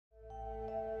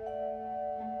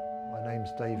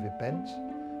name's David Bent.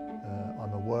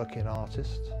 I'm a working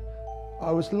artist.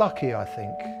 I was lucky, I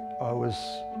think. I was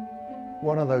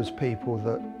one of those people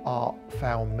that art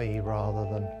found me rather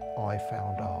than I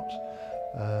found art.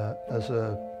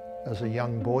 As a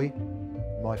young boy,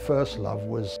 my first love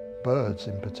was birds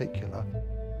in particular.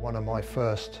 One of my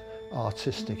first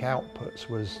artistic outputs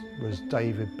was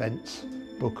David Bent's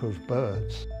Book of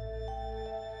Birds.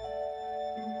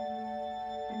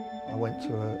 I went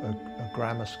to a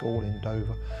grammar school in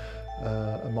Dover,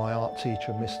 and my art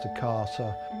teacher, Mr.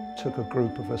 Carter, took a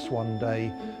group of us one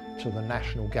day to the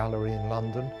National Gallery in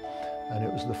London, and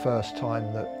it was the first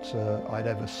time that I'd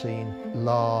ever seen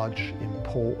large,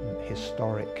 important,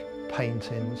 historic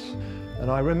paintings. And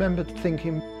I remembered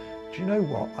thinking, do you know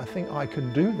what, I think I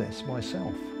can do this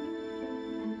myself.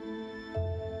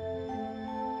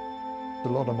 A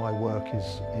lot of my work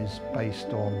is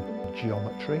based on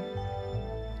geometry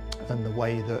and the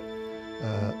way that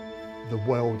the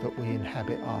world that we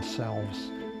inhabit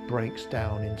ourselves breaks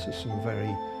down into some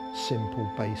very simple,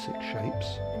 basic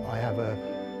shapes. I have a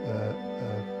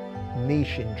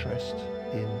niche interest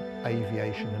in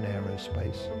aviation and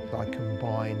aerospace. I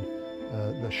combine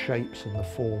the shapes and the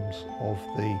forms of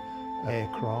the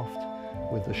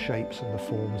aircraft with the shapes and the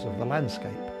forms of the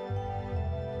landscape.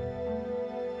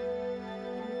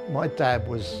 My dad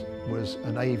was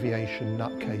an aviation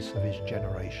nutcase of his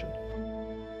generation.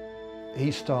 He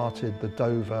started the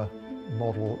Dover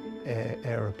Model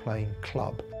Aeroplane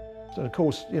Club. So of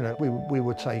course, you know, we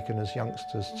were taken as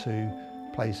youngsters to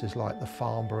places like the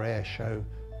Farnborough Air Show,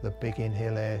 the Biggin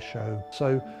Hill Air Show.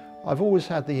 So I've always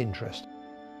had the interest.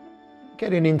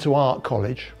 Getting into art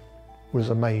college was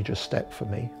a major step for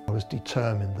me. I was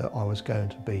determined that I was going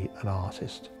to be an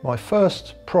artist. My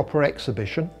first proper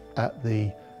exhibition at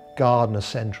the Gardner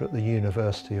Centre at the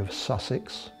University of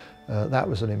Sussex, that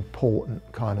was an important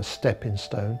kind of stepping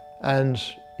stone. And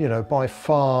you know, by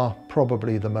far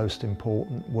probably the most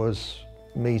important was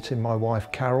meeting my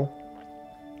wife Carol.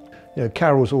 You know,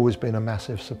 Carol's always been a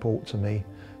massive support to me,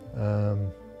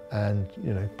 and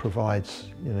you know, provides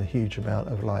a huge amount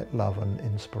of love and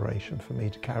inspiration for me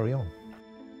to carry on.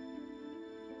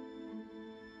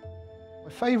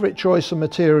 My favourite choice of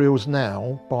materials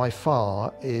now, by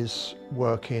far, is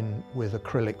working with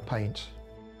acrylic paint.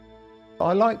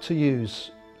 I like to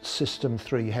use System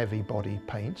 3 heavy body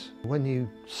paint. When you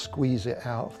squeeze it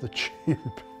out of the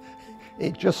tube,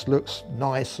 it just looks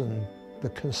nice and the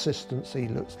consistency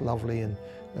looks lovely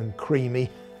and creamy.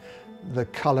 The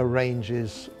colour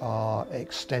ranges are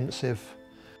extensive.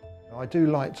 I do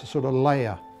like to sort of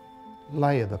layer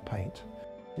the paint.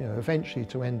 You know, eventually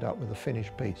to end up with a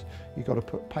finished piece, you've got to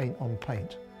put paint on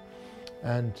paint.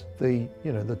 And the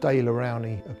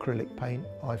Daler-Rowney acrylic paint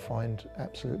I find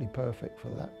absolutely perfect for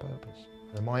that purpose.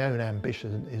 And my own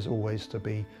ambition is always to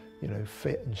be,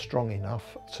 fit and strong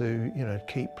enough to,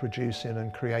 keep producing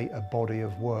and create a body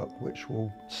of work which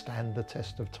will stand the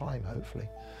test of time, hopefully.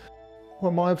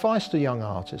 Well, my advice to young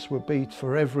artists would be,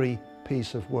 for every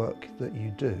piece of work that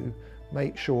you do,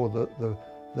 make sure that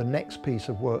the next piece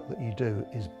of work that you do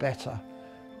is better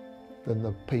than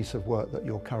the piece of work that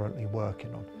you're currently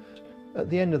working on. At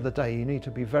the end of the day, you need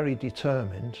to be very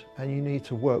determined and you need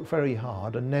to work very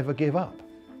hard and never give up.